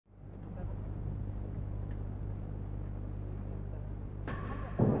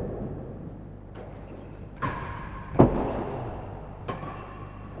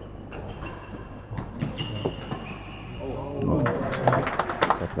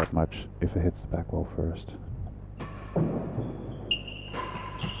as much if it hits the back wall first.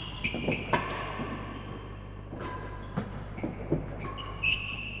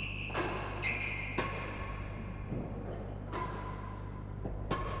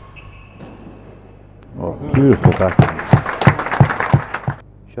 Oh, beautiful backhand.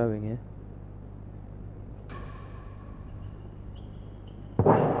 Showing here.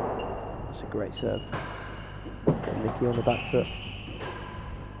 That's a great serve. Got Mickey on the back foot.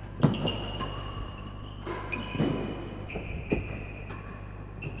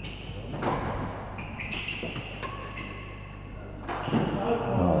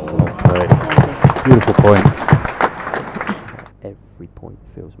 Oh, well played. Beautiful point. Every point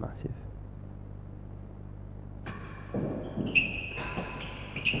feels massive.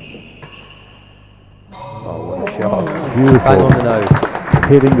 Oh, what a shot. Beautiful. Bang on the nose.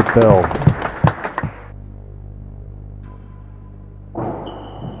 Hitting the bell.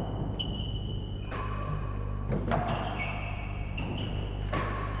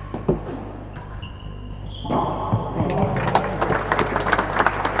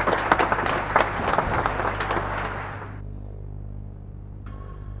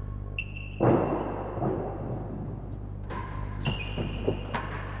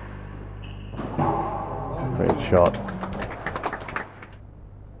 Great shot.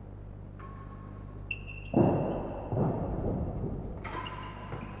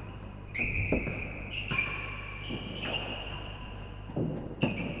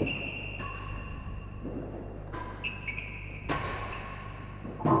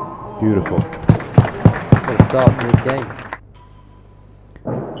 Beautiful. What a start to this game.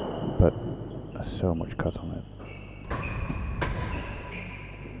 But so much cut on it.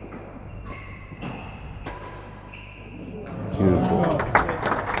 Beautiful.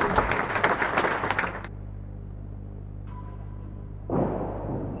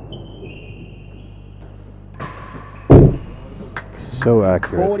 So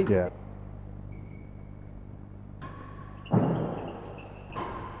accurate. Yeah.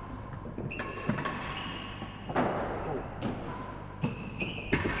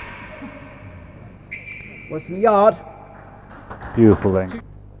 What's the yard? Beautiful length.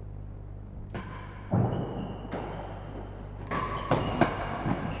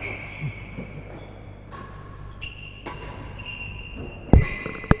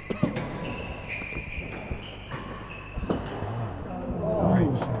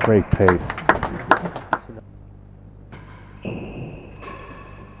 Great pace.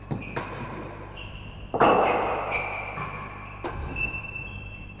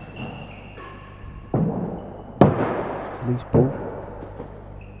 Loose ball.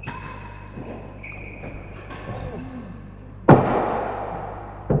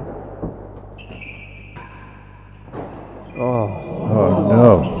 Oh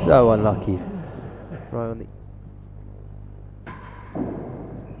no. So unlucky. Right on the.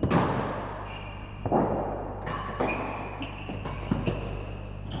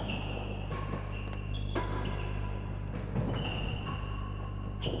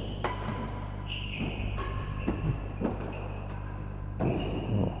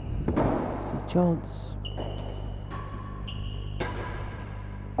 This is his chance.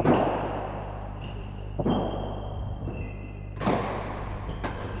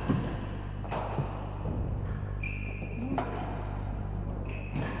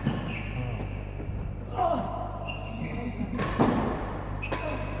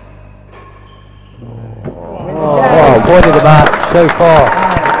 Oh, point of the match so far.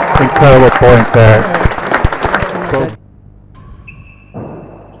 Incredible point there.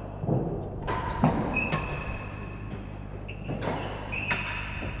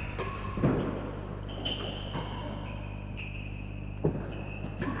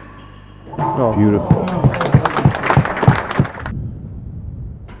 Oh. Beautiful.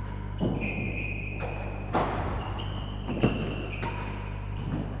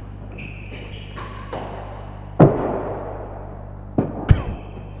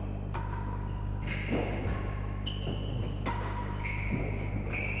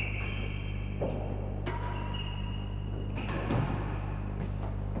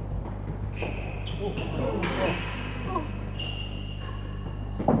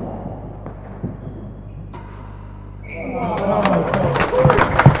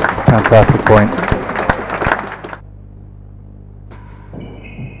 Fantastic point.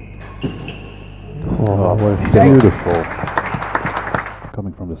 Oh, what a shot. Beautiful.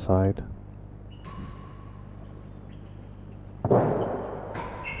 Coming from the side.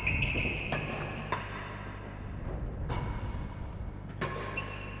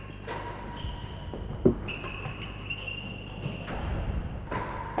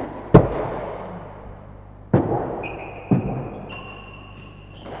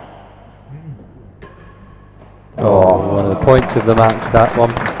 points of the match, that one.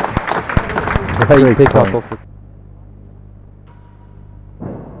 Great pick up off the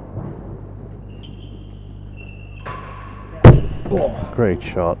Great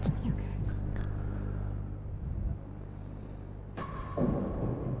shot.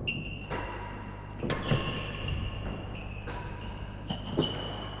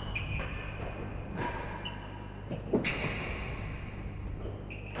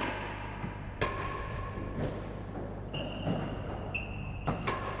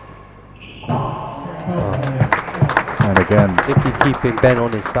 And again, Nicky's keeping Ben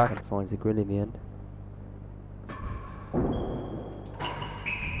on his back and finds the grill in the end.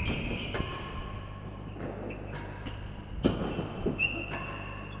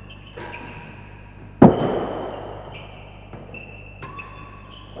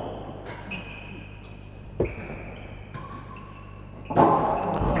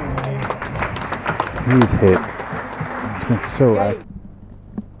 he's hit. He's been so active.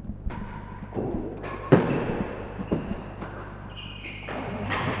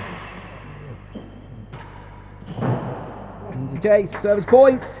 Chase, service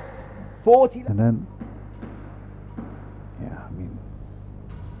points, 40. And then, yeah, I mean,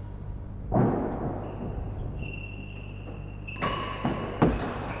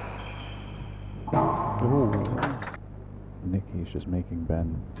 Nicky's just making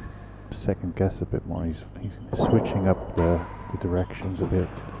Ben second guess a bit more. He's switching up the directions a bit.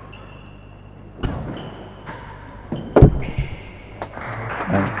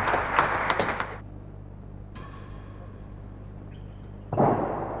 And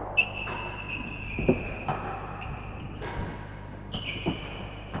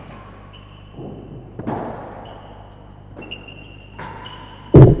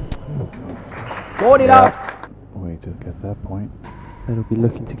way to get that point. Ben will be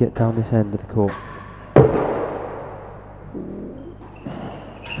looking to get down this end of the court.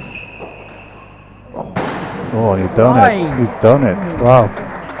 Oh, he's done it. He's done it. Wow.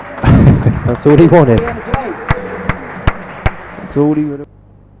 That's all he wanted. That's all he would have.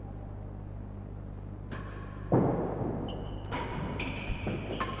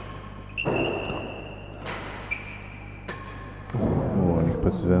 Oh, and he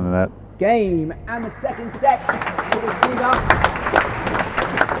puts it in the net. Game and the second set for the singer.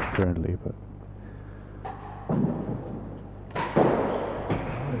 Currently, but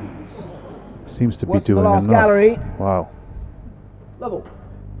seems to be What's doing the last enough. gallery? Wow. Level.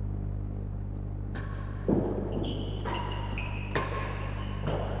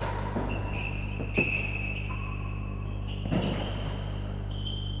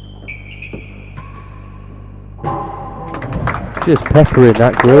 Just peppering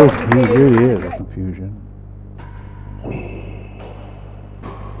that grill. He really is. Confusion.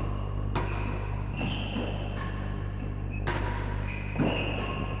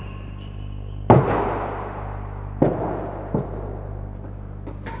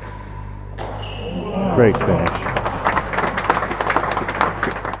 Great finish.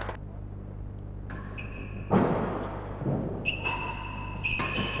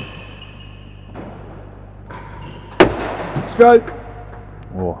 Stroke.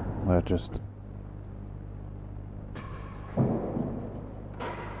 Oh, that just.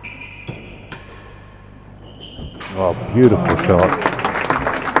 Oh, beautiful shot.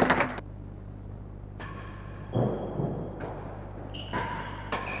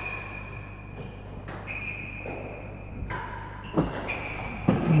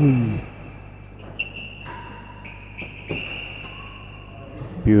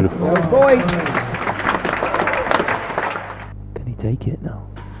 Beautiful. Point. Can he take it now?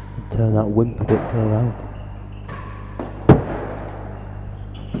 And turn that whimper dictator around.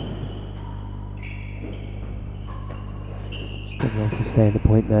 Still wants to stay in the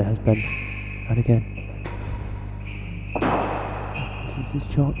point there, has Ben. And again. This is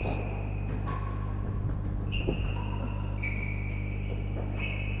his chance.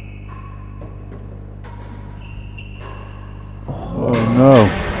 Oh no.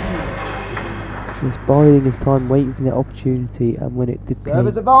 Just biding his time, waiting for the opportunity, and when it did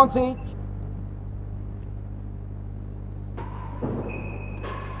Service came, advantage.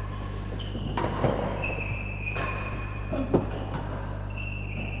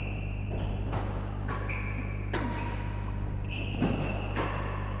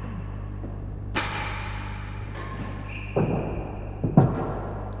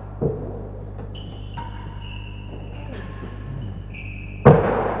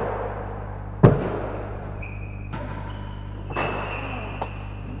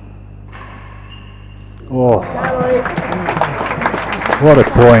 Oh, Gallery. what a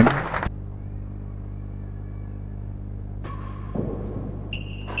point.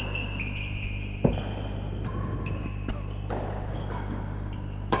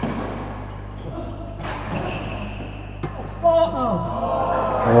 Spot.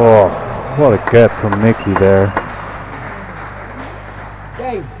 Oh, what a get from Mickey there.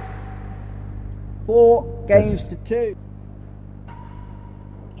 Game. 4 games Yes. to 2.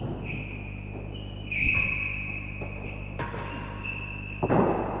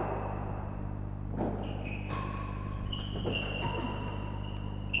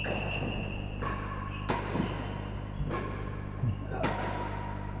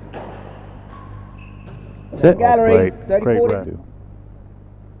 That's it. Gallery, Great, 30, great 40. round.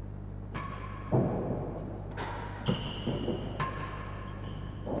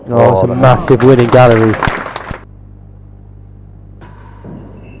 Oh, it's a that's- massive win in gallery.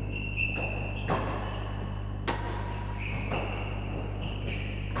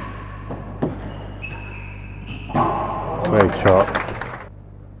 Great shot.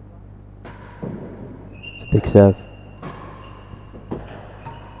 It's a big serve.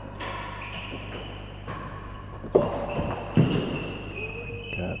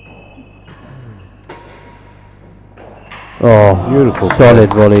 Get. Oh, Beautiful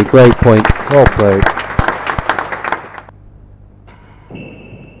solid volley, great point. Well played.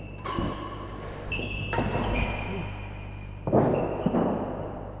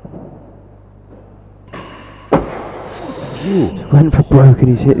 Just went for broken,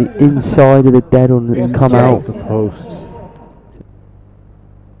 he's hit the inside of the dead on that's come Inside out. the post.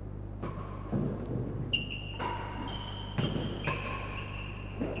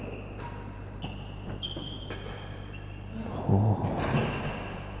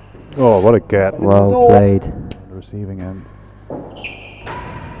 Oh, what a get. Well played. The receiving end.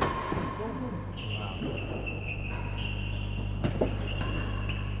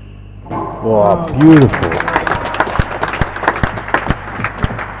 Wow, beautiful.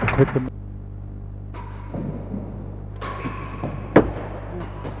 Hit the.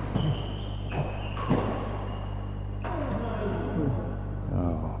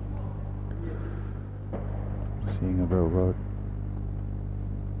 Oh. Seeing a real road.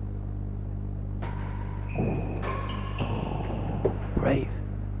 Brave.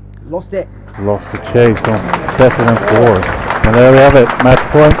 Lost it. Lost the chase on 2nd and 4. And there we have it, match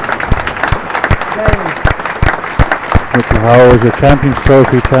point. Game. Mickey Howell is your Champions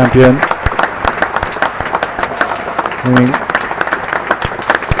Trophy champion. Winning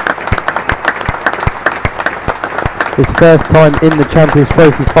His first time in the Champions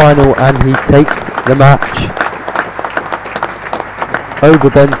Trophy final, and he takes the match over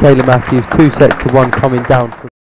Ben Taylor Matthews, 2 sets to 1, coming down.